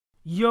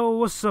Yo,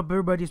 what's up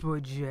everybody, it's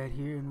boy Jet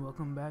here, and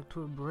welcome back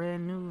to a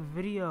brand new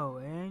video.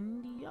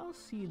 And y'all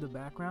see the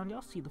background,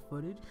 y'all see the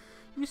footage,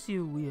 you see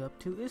what we up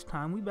to. It's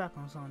time, we back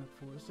on Sonic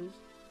Forces.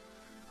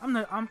 I'm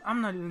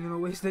not even gonna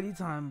waste any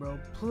time, bro.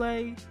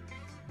 Play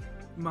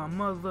my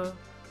motherfucking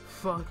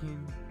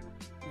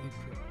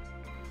intro.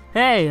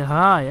 Hey,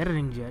 hi,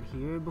 Editing Jet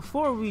here.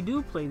 Before we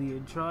do play the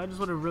intro, I just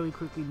want to really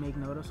quickly make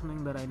note of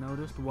something that I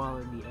noticed while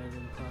in the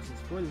editing process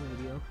for the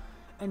video.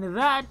 And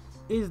that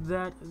is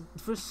that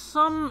for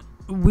some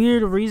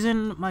weird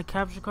reason my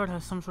capture card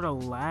has some sort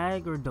of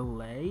lag or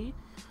delay.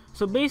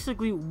 So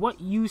basically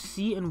what you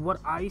see and what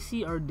I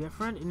see are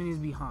different, and it is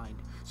behind.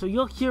 So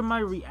you'll hear my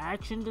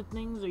reaction to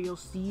things, or you'll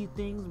see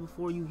things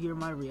before you hear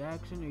my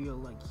reaction, or you'll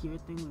like hear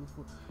things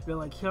before you'll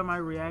like hear my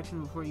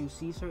reaction before you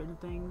see certain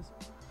things.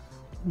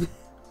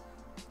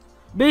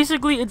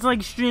 Basically it's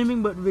like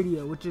streaming but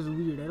video, which is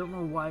weird. I don't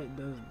know why it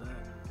does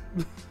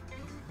that.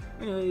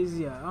 Anyways,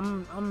 yeah,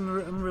 I'm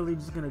really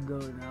just gonna go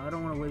now. I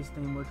don't want to waste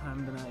any more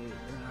time than I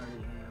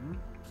already am.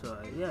 So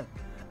yeah,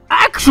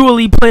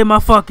 actually play my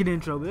fucking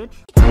intro,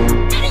 bitch.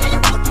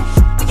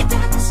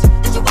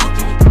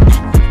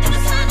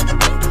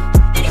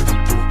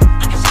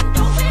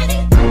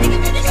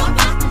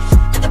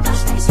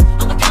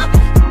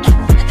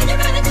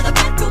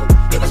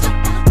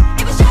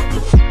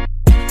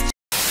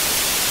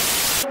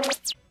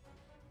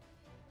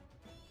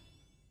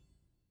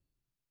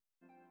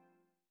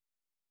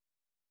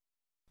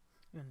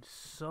 And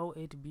so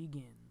it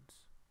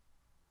begins.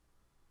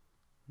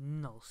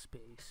 No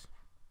space.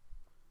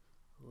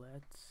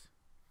 Let's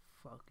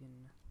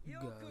fucking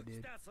go,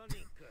 dude.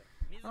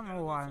 I don't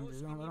know why I'm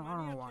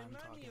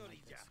talking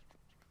like this.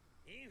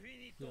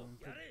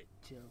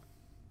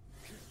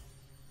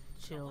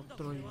 Chill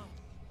 3.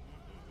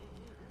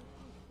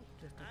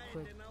 Just a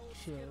quick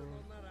chill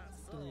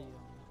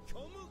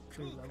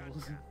 3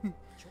 levels.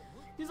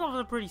 These levels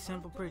are pretty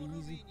simple, pretty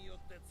easy.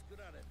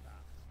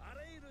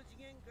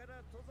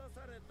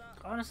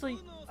 Honestly,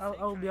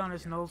 I'll be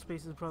honest, Null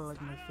Space is probably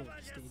like my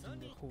favorite stage in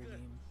the whole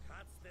game.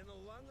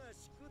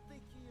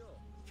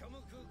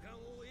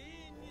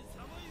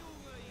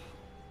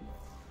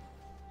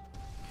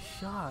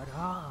 Shut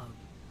up.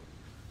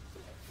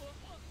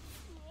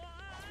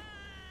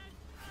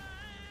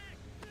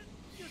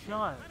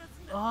 Shut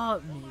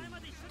up,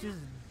 man. Just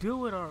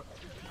do it or...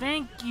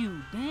 Thank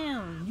you,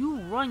 damn,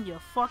 you run your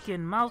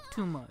fucking mouth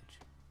too much.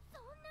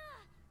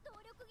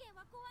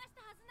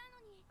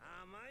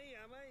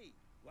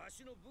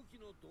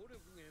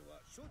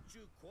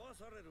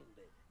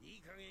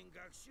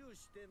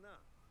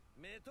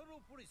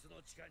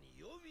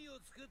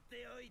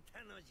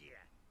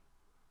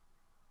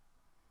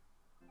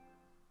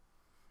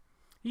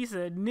 He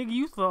said, nigga,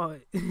 you thought.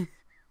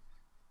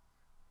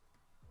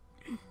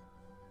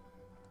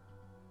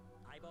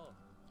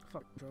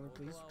 Fuck, Jolie,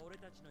 please.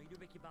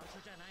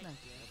 Thank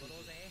you.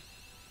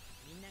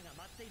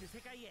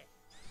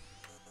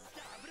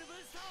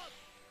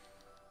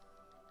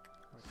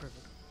 Alright,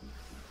 perfect.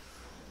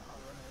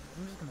 Alright,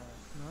 I'm just gonna...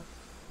 You know what?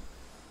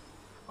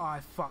 Oh, I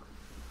fucked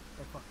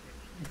it.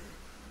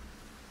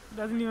 It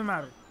doesn't even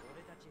matter.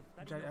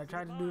 I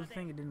tried to do the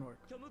thing, it didn't work.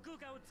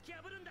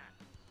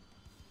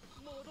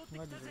 I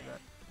deserve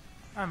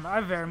that.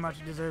 I very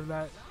much deserve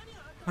that.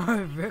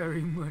 I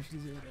very much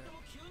deserve that.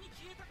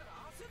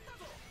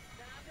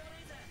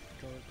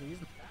 Go, please.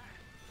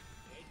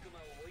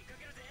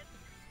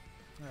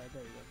 Alright,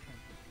 there you go.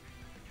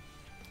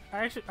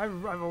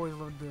 I've always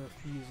loved the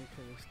music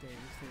for this stage.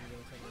 This stage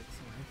always had like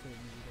some of my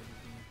favorite music I've ever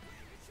seen.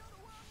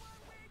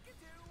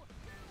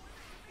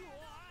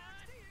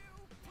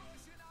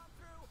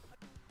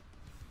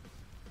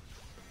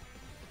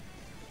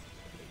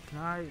 Can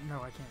I? No,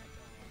 I can't.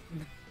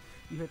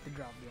 You hit the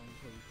drop down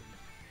before you can.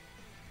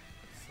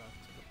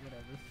 Sucks, but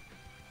whatever.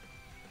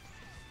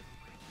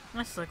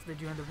 That sucks that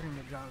you end up hitting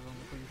the drop zone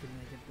before you can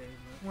make it there,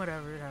 but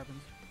whatever, it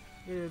happens.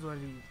 It is what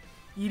it is.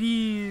 It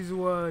is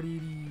what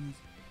it is.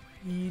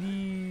 It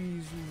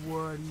is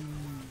what it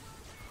is.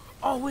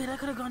 Oh wait, I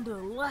could have gone to the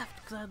left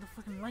because I had the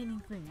fucking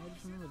lightning thing. I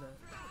just remember that.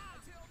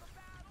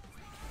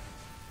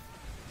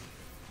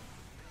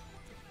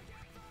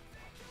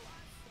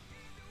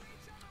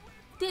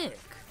 Dick.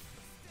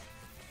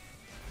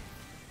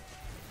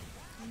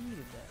 I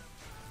needed that.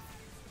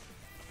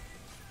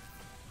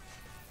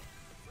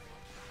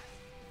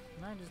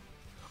 And I just...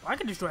 Oh, I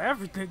can destroy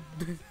everything.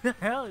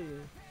 Hell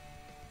yeah.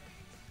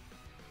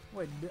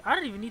 Wait, I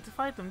didn't even need to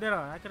fight them, did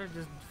I? I could have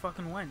just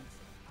fucking went.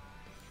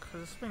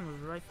 Cause the spring was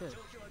right there.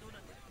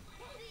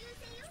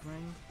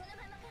 Spring.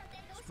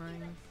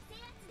 Spring.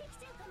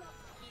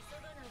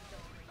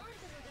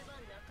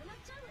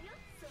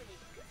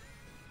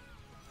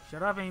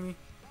 Shut up, Amy.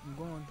 I'm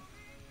going.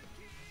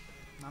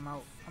 I'm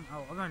out.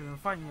 I'm not even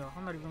fighting y'all.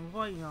 I'm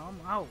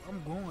out.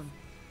 I'm going.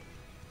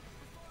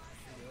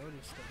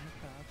 Just stay in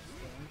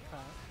the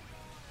path.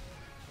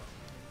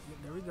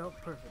 There we go.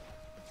 Perfect.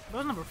 That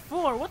was number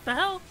 4. What the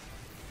hell?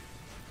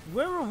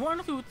 Where were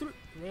 1, 2, 3?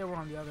 They were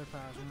on the other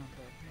path.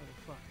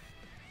 Motherfucker.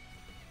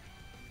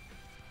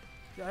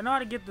 Yeah, I know how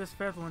to get this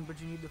 5th one, but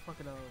you need the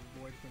fucking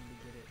void thing to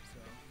get it. So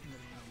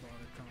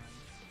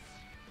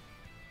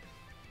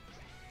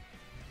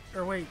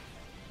Or wait,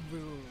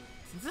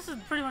 since this is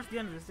pretty much the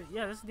end of the stage.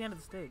 Yeah, this is the end of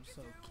the stage.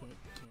 So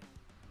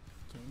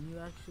can you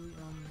actually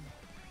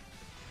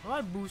will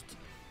I boost?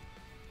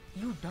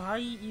 You die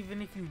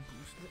even if you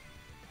boost it?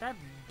 That's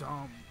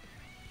dumb.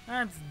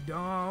 That's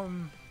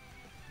dumb.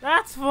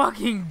 That's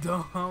fucking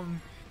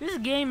dumb. This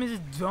game is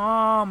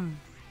dumb.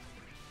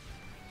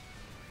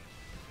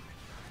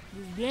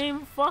 This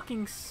game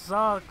fucking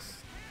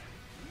sucks.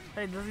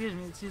 Hey, this gives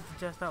me an excuse to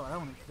test out. I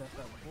don't want to test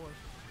out before.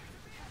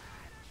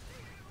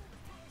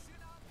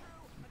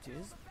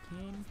 Just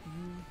can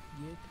you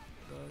get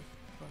the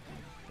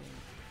fucking thing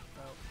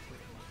out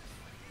quickly?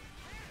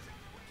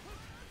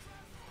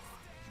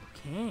 You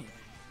can't.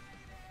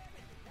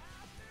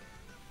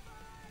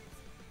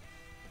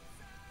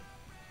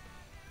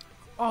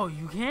 Oh,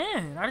 you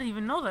can. I didn't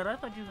even know that. I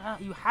thought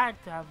you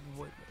had to have the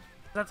void.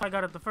 That's how I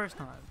got it the first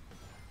time.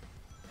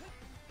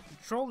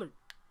 Controller,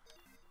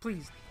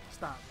 please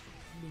stop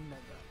being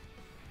that guy.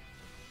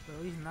 But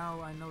at least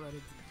now I know that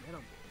it's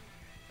gettable.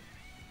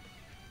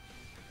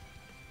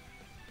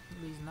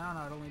 At least now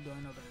not only do I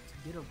know that it's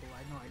gettable,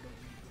 I know I don't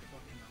need the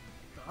fucking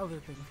the other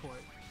thing for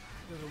it.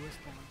 The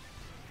response.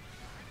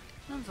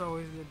 That's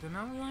always good to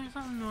know. We learn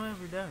something new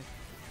every day.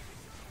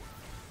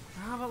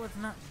 How about let's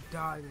not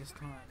die this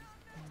time?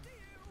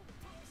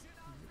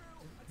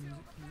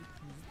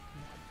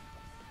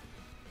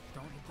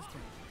 Don't hit the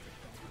string.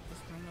 Don't hit the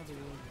string of the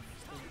wheel when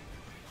it's still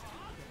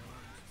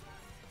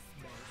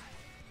bars.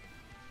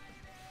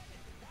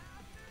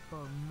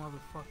 Oh,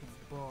 motherfucking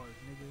bars,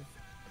 nigga.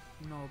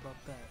 You know about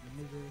that,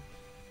 nigga.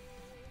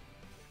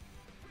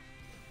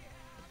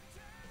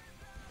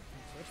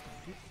 Switch,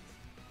 thank you.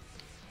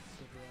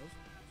 Switch rails.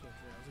 Switch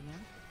rails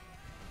again.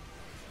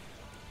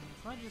 And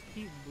if I just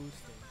keep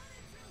boosting.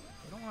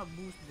 I don't want to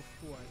boost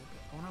before I hit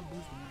it. I want to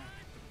boost when I hit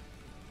it.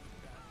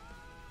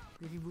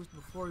 If you boost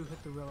before you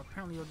hit the rail,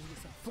 apparently you'll just get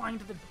sent flying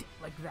to the dick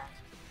like that.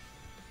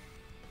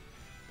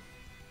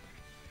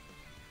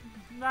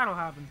 That'll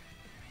happen.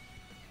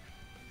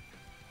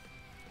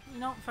 You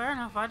know, fair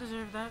enough. I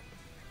deserve that. I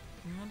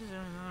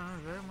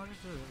very much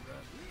deserve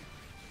that.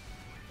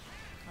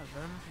 I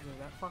very much deserve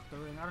that. Fuck the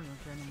ring. I don't even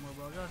care anymore,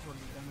 bro. I just want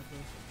to be done with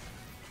this.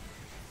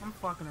 I'm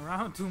fucking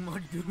around too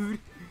much, dude.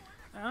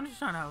 I'm just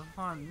trying to have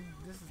fun.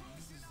 This is a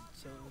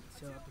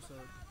chill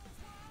episode.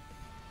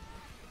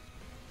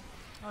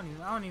 I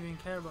don't even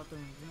care about the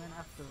rings, man.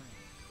 After the ring.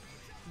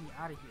 Get me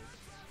out of here.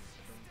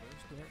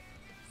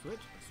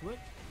 Switch.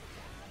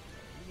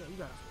 You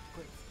gotta switch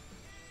quick.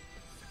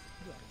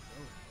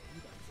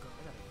 You gotta go.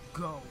 I gotta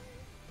go.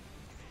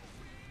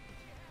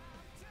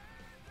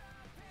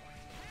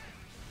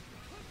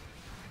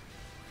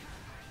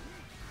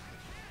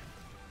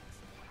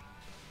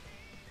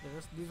 Yeah,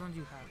 these ones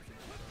you have to.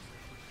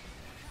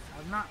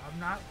 I'm not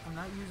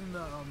using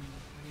the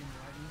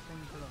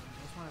thing for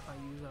this one. If I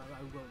use it,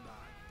 I will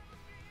die.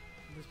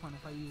 At this point,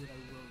 if I use it, I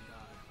will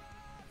die.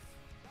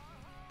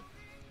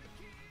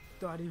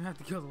 Though I didn't even have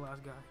to kill the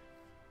last guy.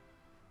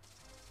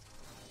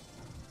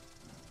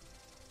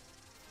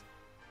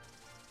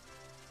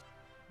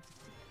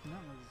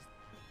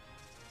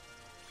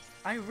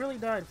 I really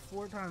died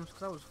 4 times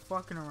because I was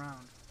fucking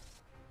around.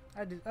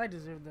 I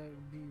deserve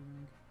that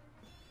being.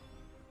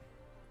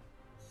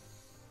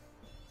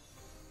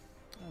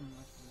 I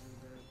must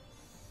deserve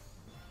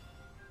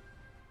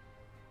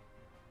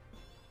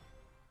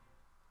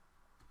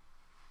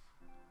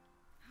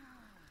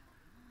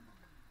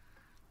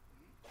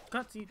that.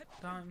 Cutscene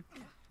time.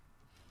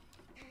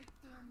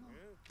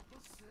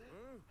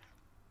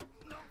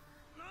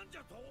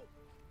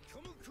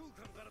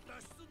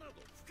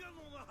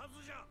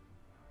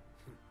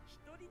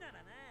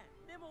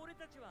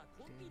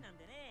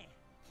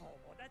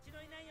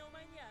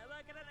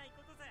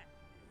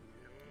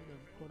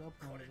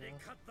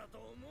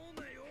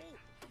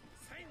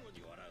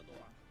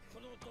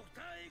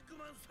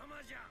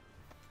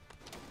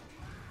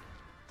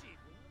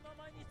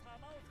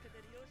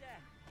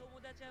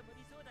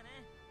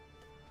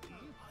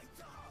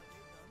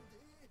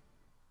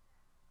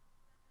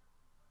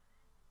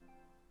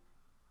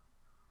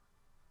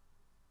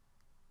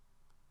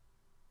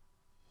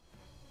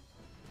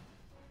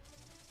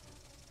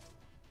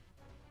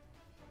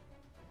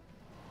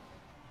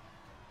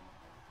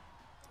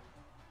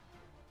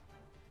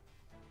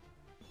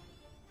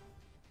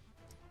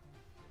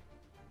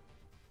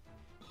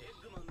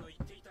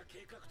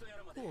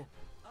 Cool.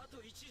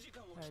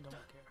 I don't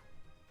care.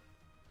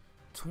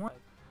 20.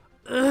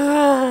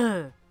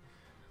 Ugh.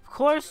 Of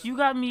course, you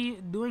got me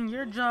doing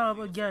your job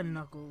again,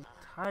 Knuckles.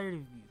 Tired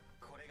of you.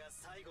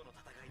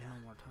 No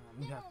more time.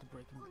 We have to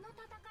break him.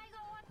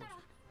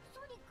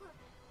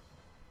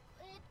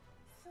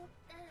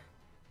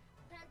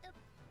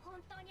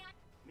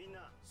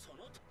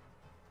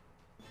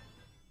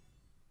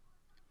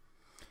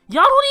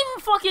 Y'all don't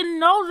even fucking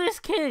know this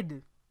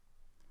kid.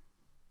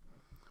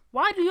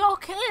 Why do y'all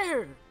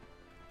care?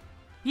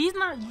 He's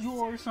not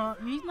your son.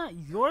 He's not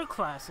your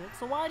classic.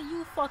 So why do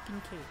you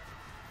fucking care?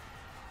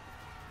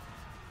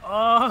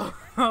 Oh,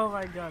 oh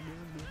my god,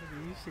 this is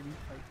you shitty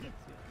fight. Oh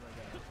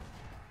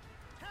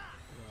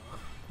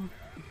my god.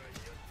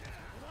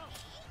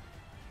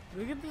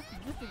 Look at this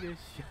nigga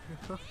shit.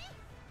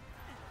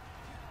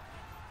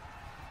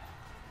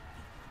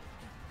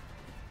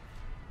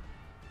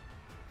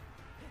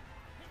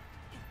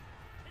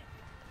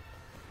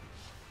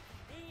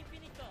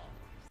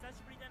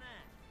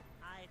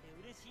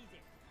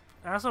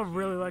 I also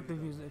really like the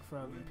music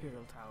from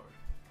Imperial Tower.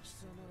 貴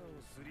様ら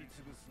をすり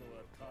つぶすの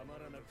はたま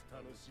らなく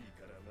楽しい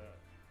からな。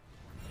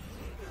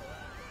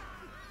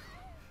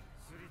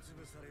すりつ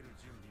ぶされる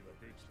準備は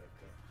できた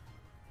か。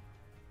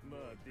ま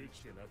あで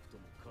きてなく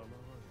とも構わ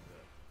ん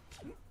が。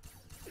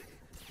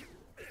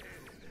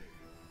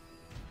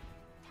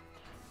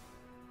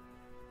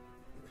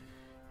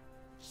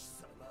貴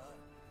様。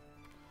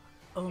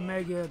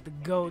Omega, the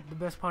GOAT, the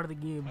best part of the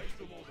game.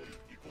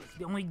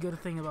 The only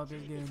good thing about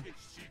this game.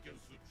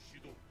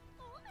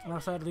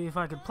 Outside of if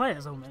I could play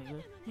as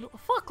Omega.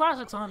 Fuck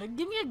Classic Sonic.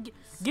 Give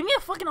me a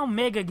fucking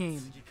Omega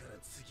game.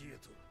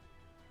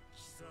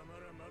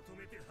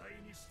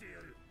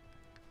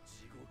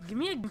 Give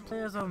me a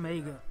play as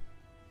Omega.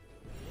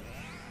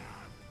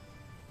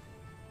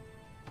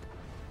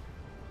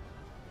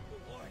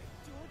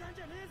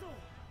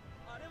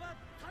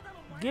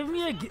 Give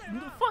me a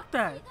fuck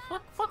that.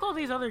 Fuck all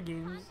these other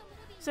games.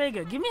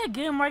 Sega, give me a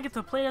game where I get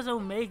to play as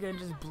Omega and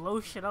just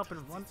blow shit up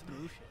and run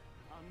through shit.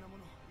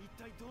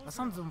 That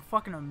sounds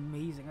fucking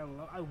amazing.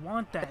 I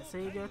want that,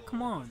 Sega.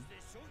 Come on.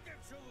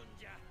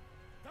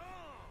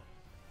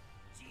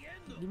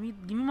 Give me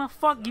my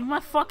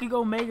fucking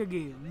Omega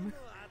game.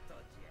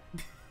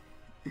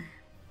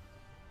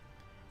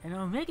 An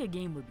Omega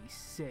game would be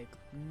sick.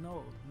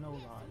 No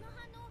lie.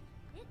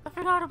 I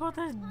forgot about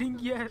that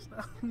dinky ass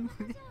stuff.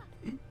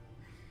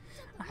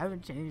 I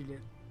haven't changed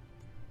it.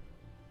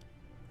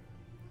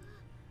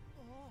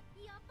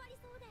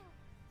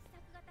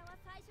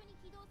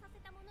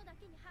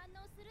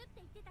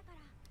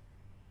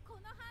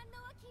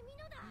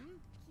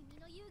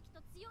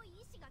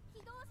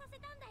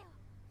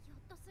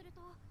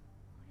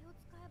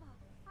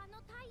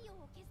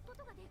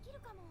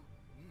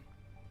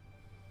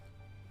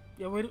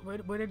 Yeah, wait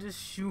to just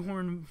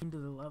shoehorn me into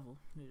the level.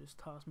 They just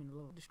toss me into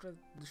the level.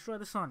 Destroy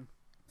the sun.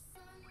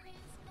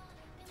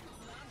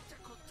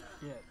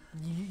 Yeah,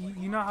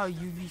 you know how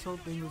Yugi's whole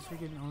thing was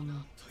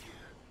freaking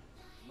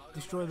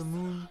destroy the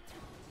moon,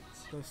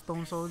 the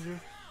stone soldier,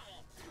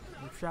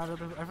 the shadow.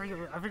 I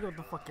forget what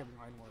the fucking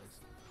line was.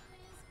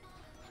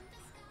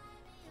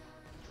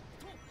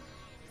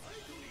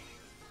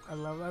 I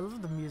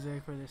love the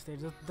music for this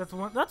stage. That's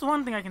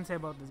one thing I can say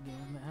about this game.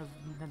 It has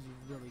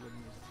really good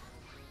music.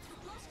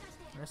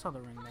 I saw the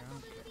ring there. I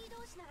don't care.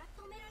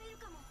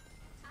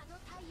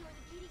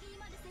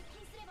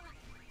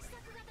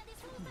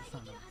 I'm just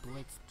trying to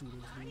blitz through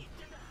this dude.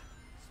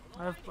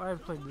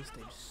 I've played this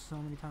stage so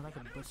many times. I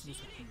could blitz this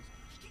with ease.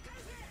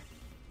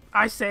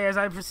 I say as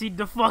I proceed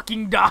to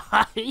fucking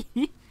die.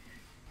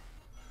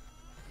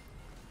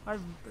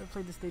 I've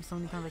played this stage so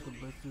many times I could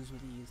blitz this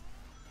with ease.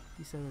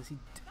 He says as he.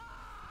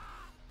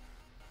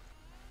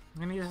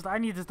 I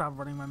need to stop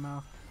running my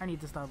mouth. I need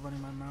to stop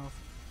running my mouth.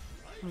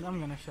 I'm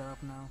gonna shut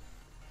up now.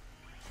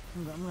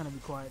 I'm gonna be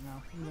quiet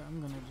now.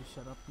 I'm gonna just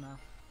shut up now.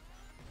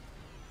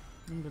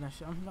 I'm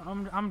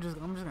just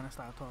gonna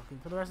stop talking.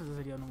 For the rest of this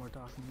video, no more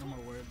talking, no more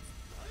words.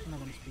 I'm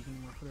not gonna speak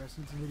anymore for the rest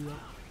of this video.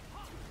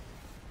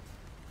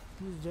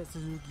 Who's Jet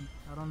Suzuki?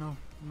 I don't know.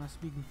 I'm not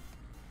speaking.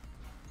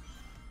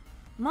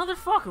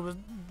 Motherfucker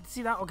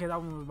see that? Okay, that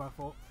one was my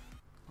fault.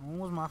 That one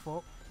was my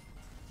fault.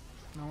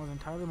 That was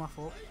entirely my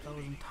fault. That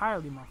was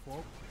entirely my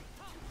fault.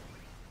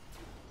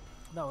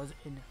 That was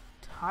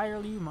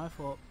entirely my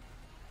fault.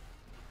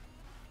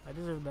 I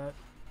deserve that.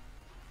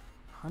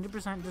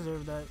 100%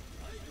 deserve that.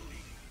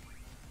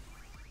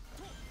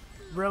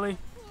 Really?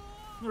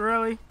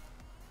 Really?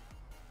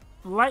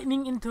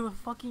 Lightning into the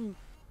fucking...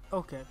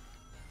 Okay.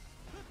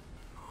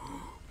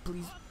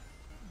 Please.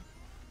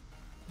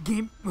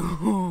 Game...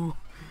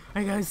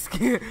 I got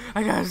scared.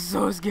 I got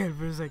so scared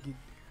for a second.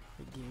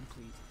 The game,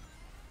 please.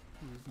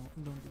 Please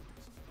don't do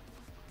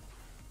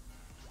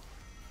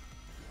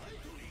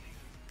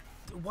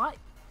this.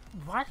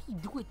 Why did he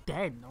do it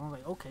then? I was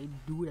like, okay,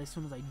 do it as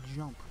soon as I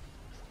jump.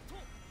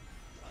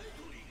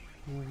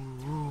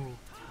 Ooh.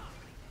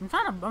 I'm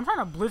trying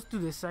to blitz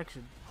through this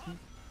section.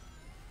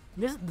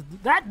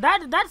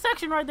 That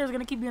section right there is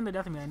gonna keep being the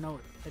death of me. I know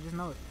it. I just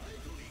know it.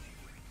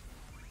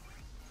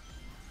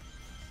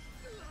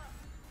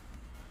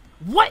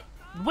 What?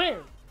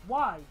 Where?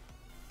 Why?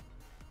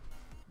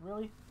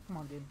 Really? Come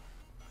on, dude.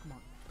 Come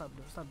on. Stop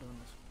doing this.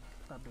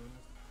 Stop doing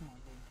this. Come on,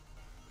 dude.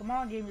 Come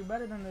on, game. You're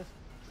better than this.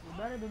 You're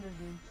better than this,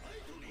 dude.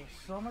 You're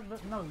so much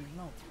better. No. You're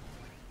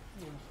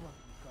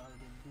fucking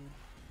garbage, dude.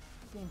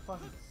 This game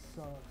fucking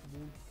sucks,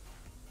 dude.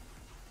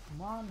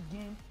 Come on,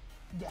 game.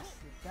 Yes.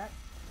 That.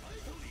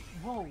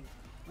 Whoa.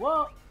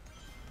 Whoa.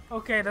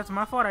 Okay, that's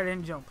my fault. I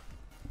didn't jump.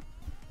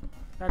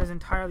 That is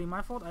entirely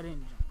my fault. I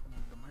didn't jump. I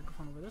moved the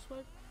microphone over this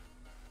way.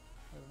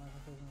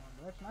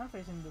 I'm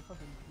facing the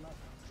fucking left.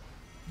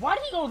 Why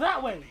did he go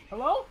that way?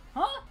 Hello?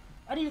 Huh?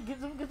 I need to get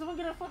someone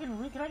get a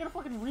fucking can I get a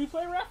fucking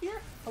replay ref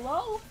here?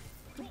 Hello?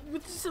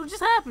 What just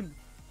happened?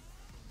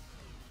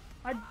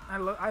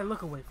 I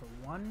look away for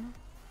 1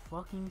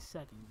 fucking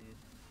second,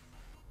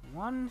 dude.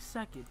 1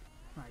 second,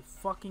 and I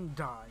fucking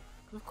die.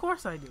 Of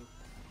course I do.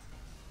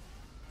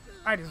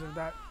 I deserve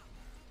that.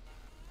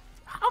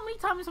 How many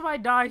times have I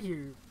died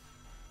here?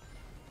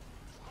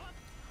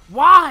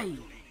 Why?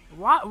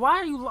 Why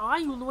are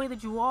you the way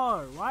that you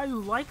are? Why are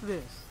you like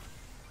this?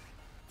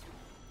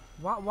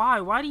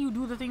 Why do you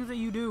do the things that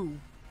you do?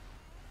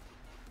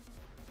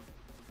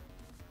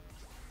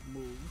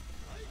 Move.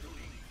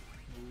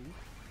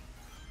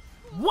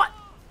 What?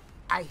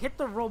 I hit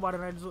the robot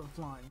and I just went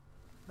flying.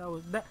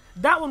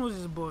 That one was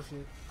just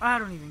bullshit. I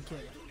don't even care.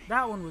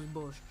 That one was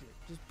bullshit.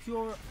 Just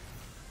pure,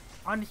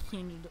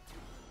 unhinged,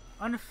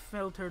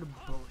 unfiltered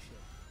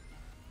bullshit.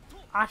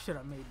 I should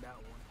have made that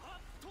one.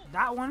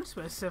 That one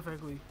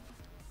specifically.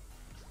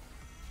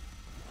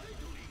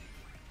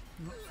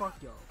 No,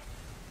 fuck y'all.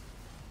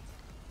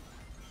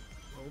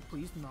 Oh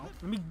please no.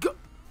 Let me go.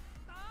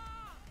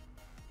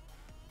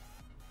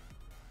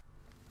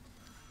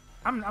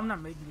 I'm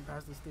not making it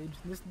past this stage.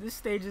 This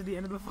stage is the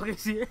end of the fucking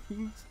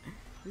series.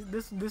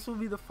 This will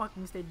be the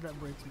fucking stage that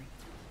breaks me.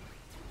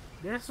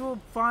 This will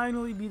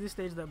finally be the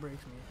stage that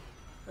breaks me.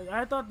 Like,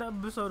 I thought the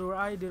episode where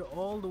I did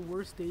all the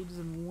worst stages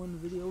in one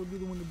video would be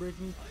the one to break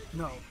me.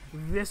 No,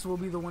 this will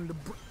be the one to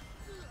break.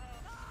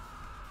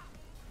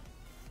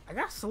 I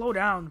gotta slow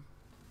down.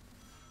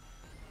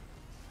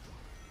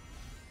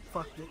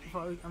 Fuck it.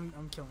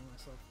 I'm killing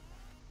myself.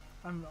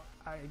 I can't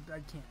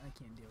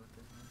deal with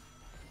this, man.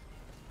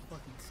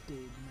 Fucking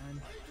stage,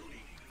 man.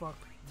 Fuck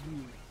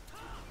you.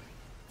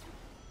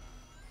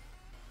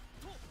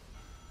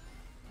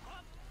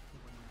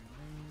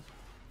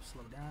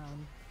 Slow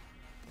down.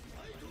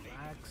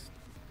 Relax.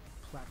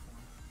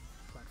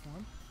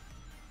 Platform.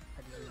 I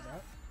deserve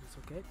that. It's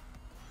okay.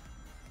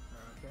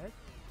 Okay.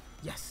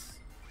 Yes!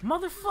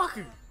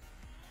 Motherfucker!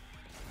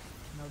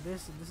 No,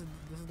 this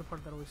is the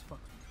part that always fucks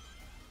me.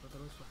 Slow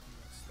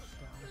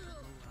down.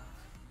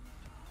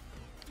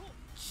 Relax.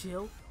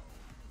 Chill.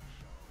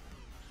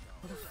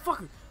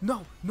 Motherfucker!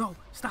 No!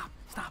 Stop!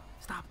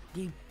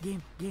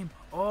 Game.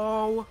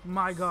 Oh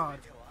my god.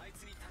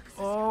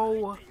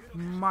 Oh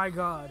my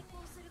god.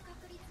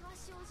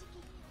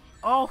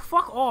 Oh,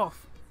 fuck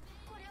off.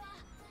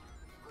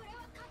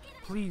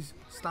 Please,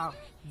 stop.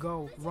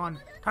 Go. Run.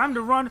 Time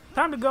to run.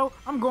 Time to go.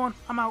 I'm going.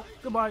 I'm out.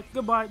 Goodbye.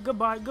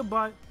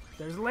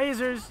 There's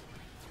lasers.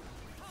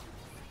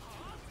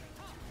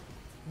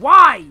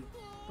 Why?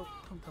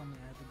 Don't tell me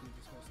I have to do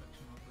this whole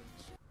section over.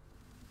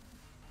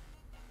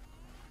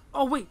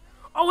 Oh wait,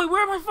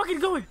 where am I fucking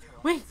going?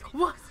 Wait,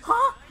 what?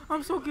 Huh?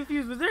 I'm so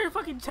confused. Was there a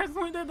fucking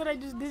checkpoint there that I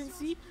just didn't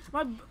see?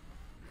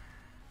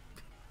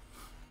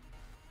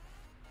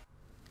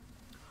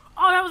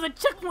 Oh, that was a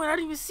checkpoint. I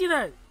didn't even see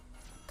that.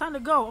 Time to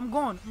go. I'm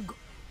going.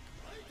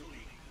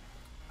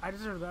 I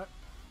deserve that.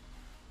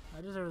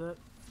 Very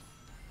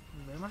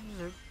much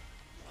deserved.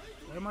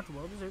 Very much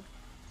well deserved.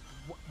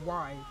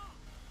 Why?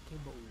 Okay,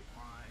 but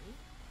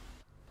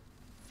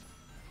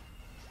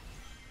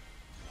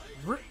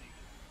why?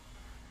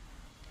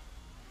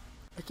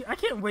 I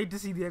can't wait to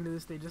see the end of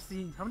this stage. Just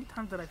see how many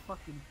times did I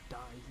fucking die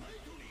here.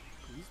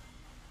 Please.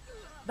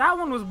 That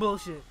one was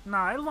bullshit.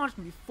 Nah, it launched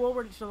me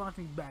forward. It should launch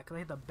me back because I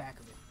hit the back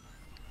of it.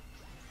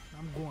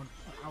 I'm going.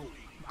 I'm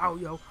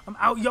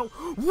out, yo.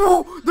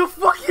 Whoa! The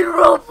fucking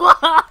robot!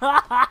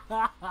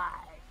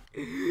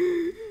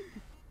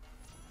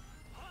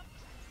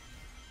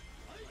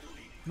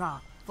 Nah.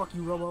 Fuck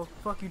you, Robo.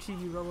 Fuck you,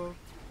 Chibi Robo.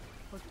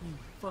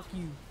 Fuck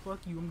you.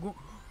 I'm going.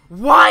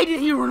 Why did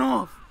he run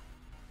off?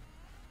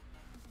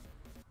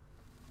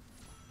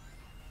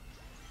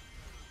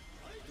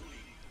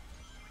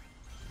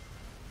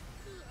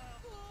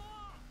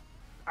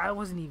 I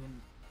wasn't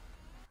even.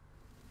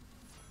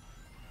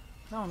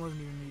 That one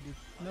wasn't even needed.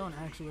 That one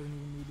actually wasn't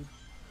even needed.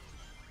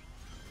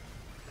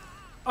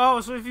 Oh,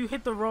 so if you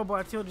hit the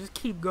robots, he'll just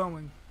keep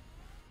going.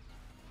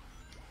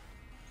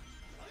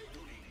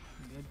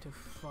 Good to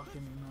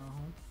fucking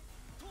know.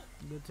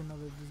 Good to know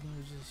that this game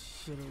is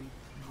just shittily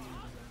made.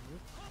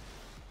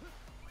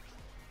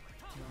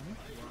 Run.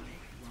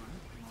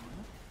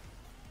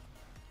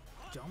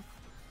 Jump.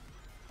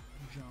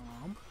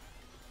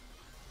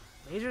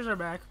 Lasers are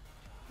back.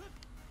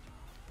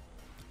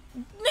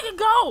 Nigga,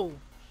 go!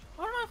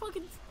 What am I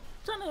fucking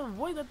trying to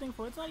avoid that thing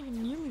for? It's not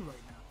even near me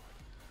right now.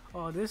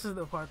 Oh, this is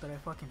the part that I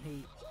fucking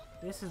hate.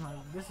 This is my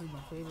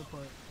favorite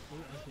part. I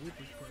hate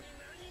this part.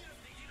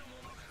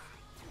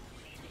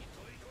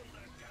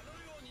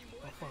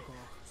 Oh,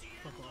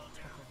 fuck off.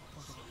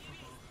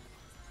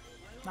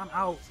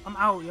 I'm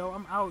out, yo.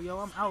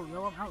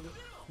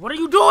 What are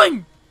you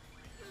doing?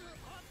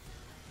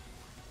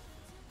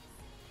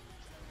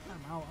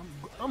 I'm out.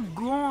 I'm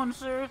gone,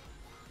 sir.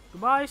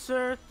 Goodbye,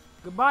 sir.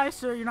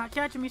 You're not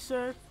catching me,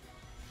 sir.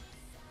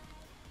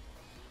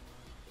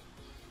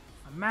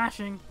 I'm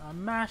mashing.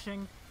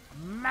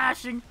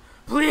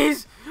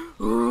 Please.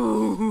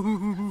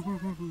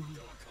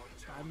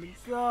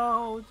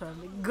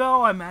 Time to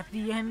go. I'm at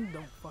the end.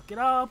 Don't fuck it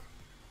up.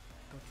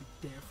 Don't you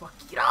dare fuck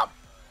it up.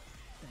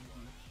 Thank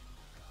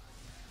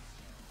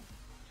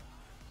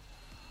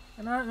you.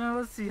 Now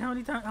let's see. How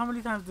many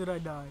times did I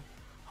die?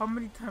 How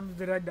many times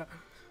did I die?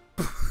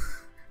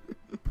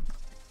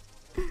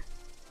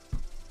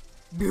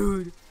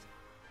 Dude.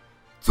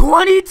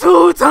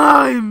 22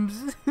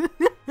 times!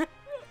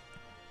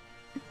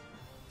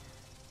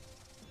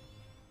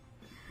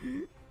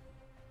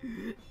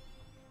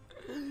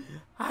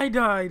 I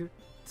died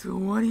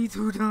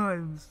 22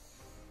 times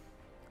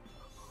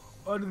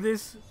on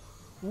this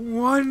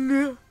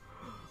one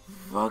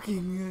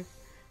fucking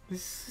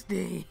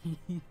stage.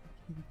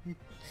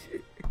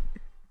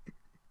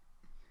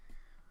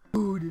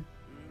 Dude.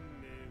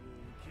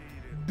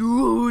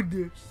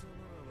 Dude.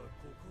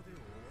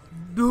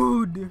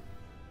 Dude.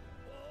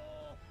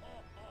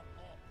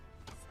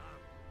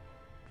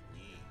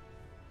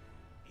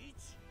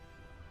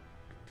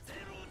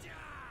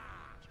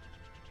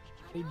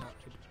 I died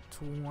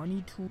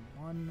 22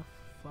 one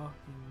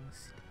fucking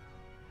stage.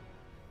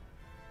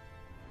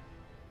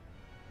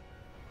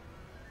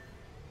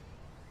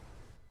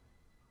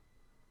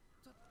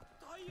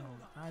 No,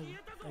 I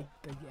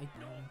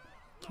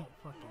can't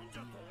fucking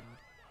do that, dude.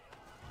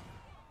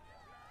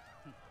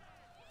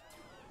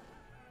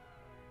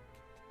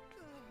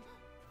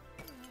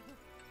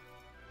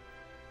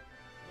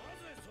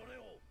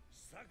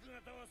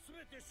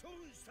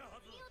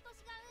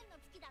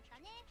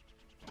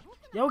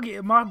 Yo,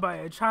 getting mocked by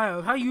a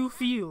child. How you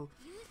feel?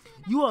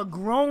 You a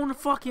grown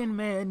fucking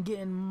man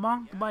getting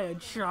mocked by a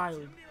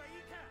child.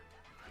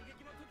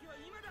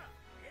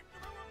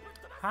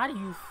 How do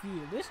you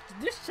feel?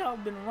 This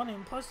child been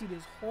running pussy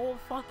this whole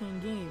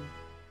fucking game,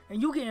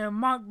 and you getting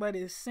mocked by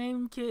this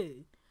same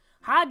kid.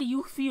 How do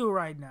you feel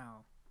right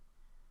now?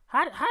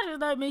 How does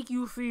that make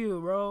you feel,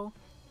 bro?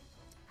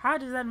 How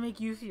does that make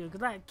you feel?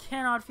 Because I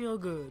cannot feel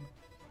good.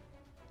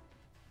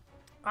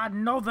 I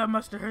know that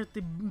must have hurt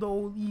the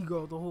whole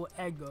ego, the whole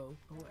egg ego.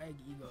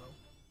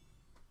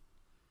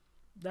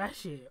 That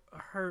shit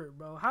hurt,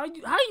 bro. How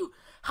you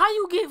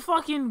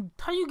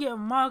get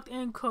mocked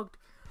and cooked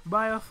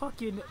by a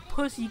fucking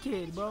pussy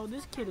kid, bro?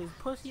 This kid is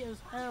pussy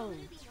as hell.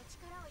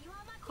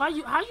 How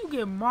you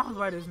get mocked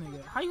by this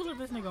nigga? How you let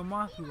this nigga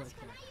mock you like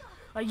that?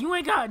 Like, you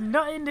ain't got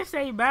nothing to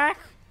say back?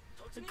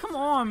 Like, come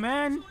on,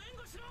 man.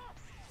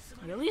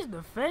 Like, at least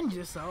defend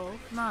yourself.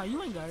 Nah,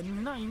 you ain't got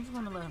nothing. You just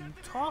wanna let him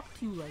talk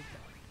to you like that.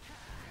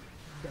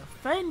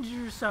 Defend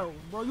yourself,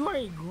 bro. You are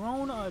a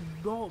grown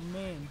adult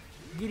man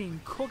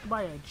getting cooked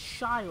by a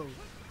child.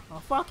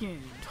 A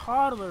fucking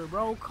toddler,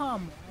 bro.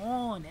 Come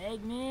on,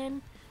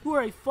 Eggman. You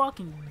are a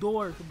fucking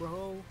dork,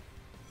 bro. You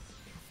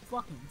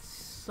fucking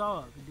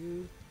suck,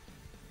 dude.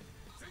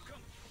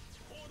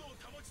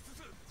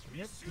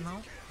 Yep,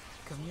 no.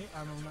 Come here.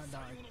 I will not die.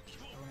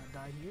 I will not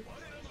die here.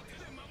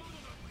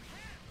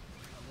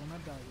 I will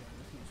not die yet.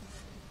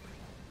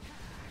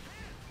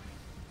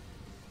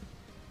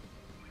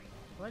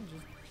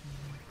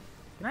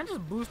 Can I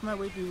just boost my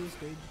way through this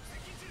stage?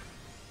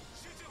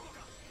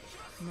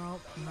 No,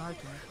 I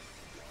can't.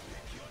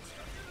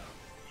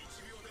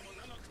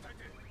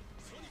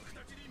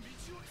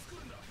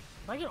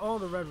 If I get all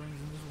the red rings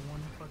in this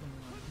one fucking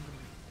run,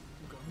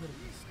 I'm gonna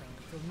be stunned.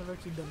 I've never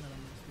actually done that on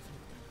this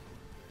specific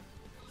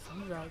thing.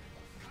 Send it out.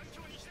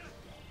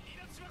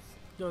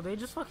 Yo, they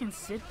just fucking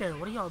sit there.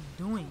 What are y'all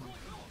doing?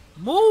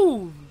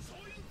 Move!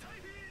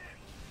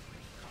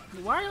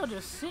 Why are y'all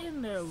just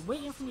sitting there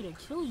waiting for me to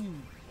kill you?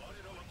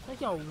 It's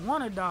like y'all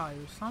wanna die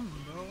or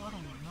something, bro. I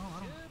don't know. I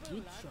don't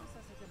get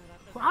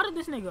y'all. How did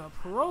this nigga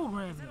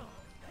program y'all?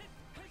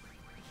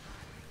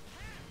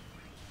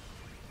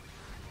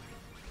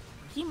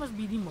 He must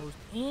be the most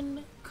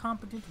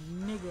incompetent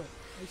nigga.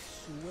 I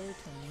swear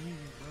to me,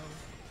 bro.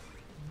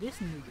 This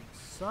nigga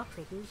sucks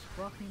at his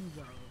fucking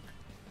job.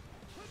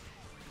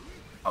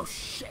 Oh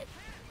shit!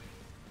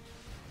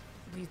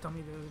 Please tell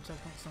me there's a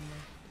checkpoint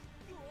somewhere.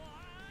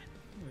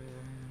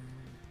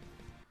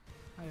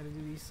 I gotta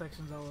do these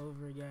sections all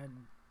over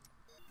again.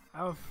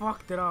 I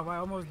fucked it up. I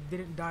almost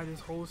didn't die this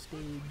whole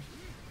stage.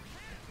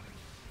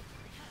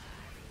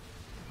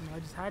 I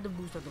just had to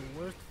boost at the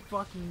worst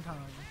fucking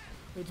time.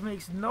 Which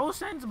makes no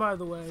sense, by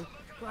the way.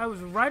 I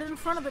was right in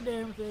front of the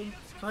damn thing,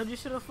 so I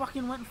just should have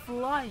fucking went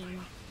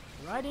flying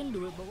right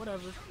into it, but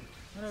whatever.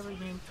 Whatever,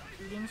 game.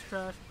 This game is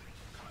trash.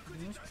 This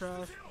game is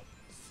trash.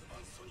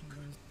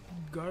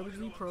 It's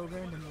garbagely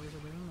programmed and it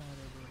doesn't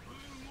matter, bro.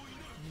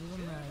 It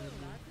doesn't matter,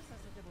 bro.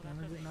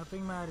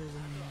 Nothing matters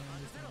in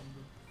this game,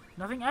 bro.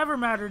 Nothing ever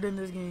mattered in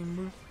this game,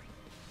 bro.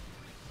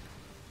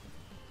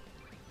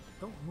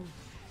 Don't move.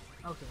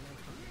 Okay,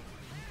 that's fine.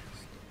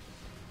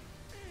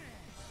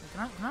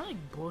 Can I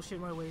like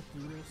bullshit my way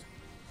through this?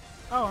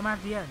 Oh, I'm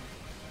at the end.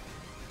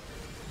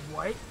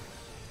 What?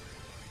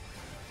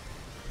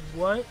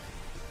 What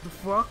the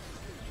fuck?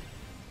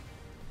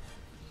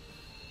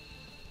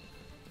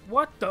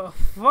 What the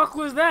fuck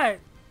was that?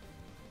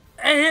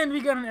 And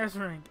we got an S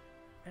rank.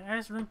 An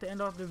S rank to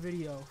end off the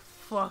video.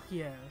 Fuck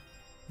yeah.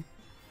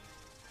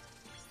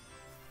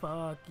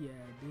 Fuck yeah,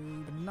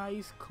 dude. A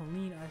nice,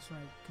 clean S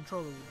rank.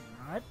 Controller, would you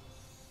not?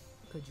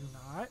 Could you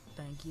not?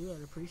 Thank you.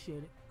 I'd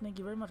appreciate it. Thank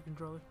you very much,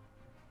 controller.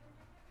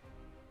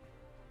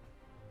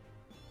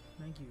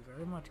 Thank you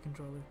very much,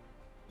 controller.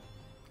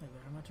 I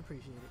very much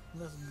appreciate it.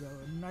 Let's go.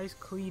 A nice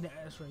clean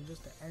ass right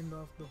just to end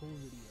off the whole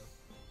video.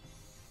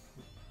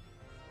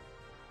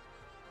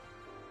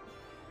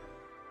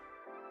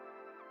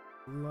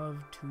 Love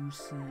to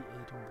see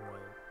it, bro.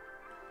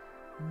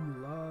 You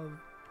love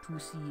to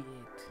see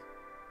it.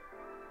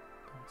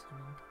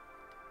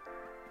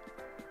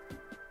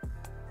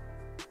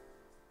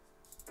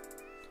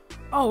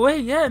 Oh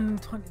wait, yeah, 20,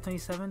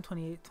 27,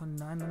 28,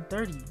 29, and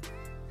 30.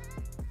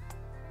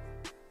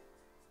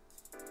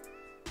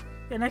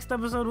 Yeah, next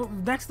episode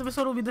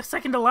will be the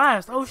second to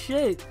last. Oh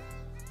shit.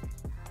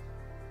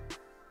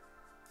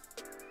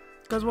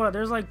 Cause what?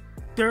 There's like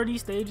 30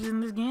 stages in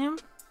this game.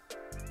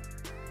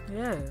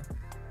 Yeah.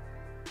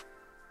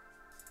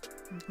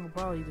 I'll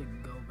probably either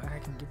go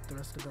back and get the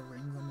rest of the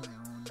rings on my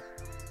own.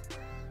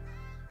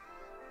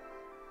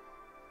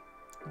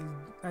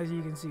 As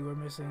you can see, we're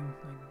missing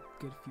like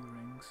a good few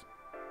rings.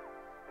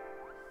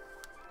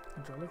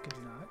 Controller, could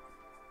you not?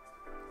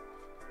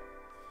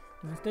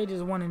 In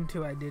stages 1 and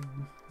 2, I did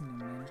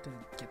manage to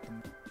get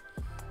them.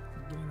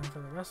 Getting them for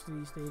the rest of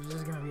these stages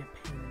is gonna be a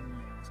pain in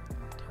the ass. I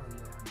can tell you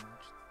that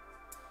much.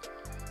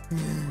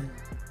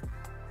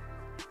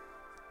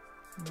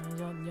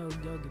 Man, y'all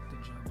get the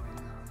job by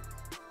now.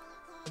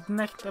 The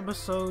next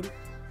episode,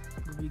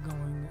 we'll be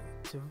going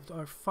to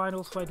our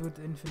final fight with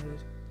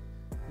Infinite.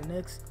 The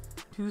next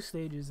 2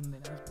 stages, and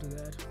then after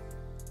that,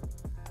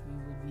 we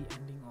will be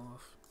ending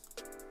off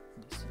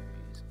the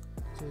series.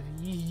 So if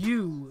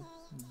you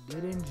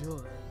did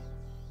enjoy,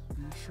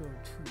 be sure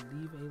to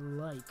leave a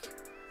like,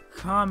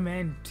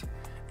 comment,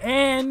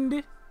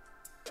 and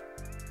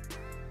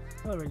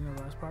I already know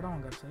the last part. I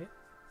don't gotta say it.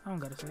 I don't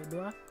gotta say it,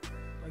 do I? Do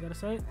I gotta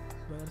say it?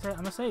 Do I gotta say it?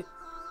 I'm gonna say it.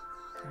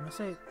 I'm gonna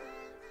say it.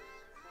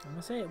 I'm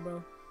gonna say it, bro.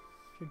 Be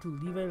sure to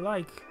leave a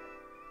like,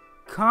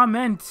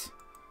 comment,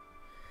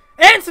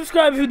 and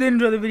subscribe if you did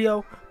enjoy the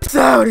video. Peace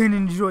out and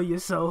enjoy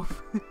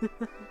yourself.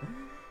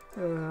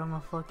 I'm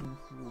a fucking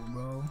fool,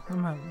 bro.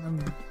 I'm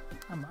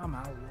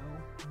out,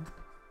 yo.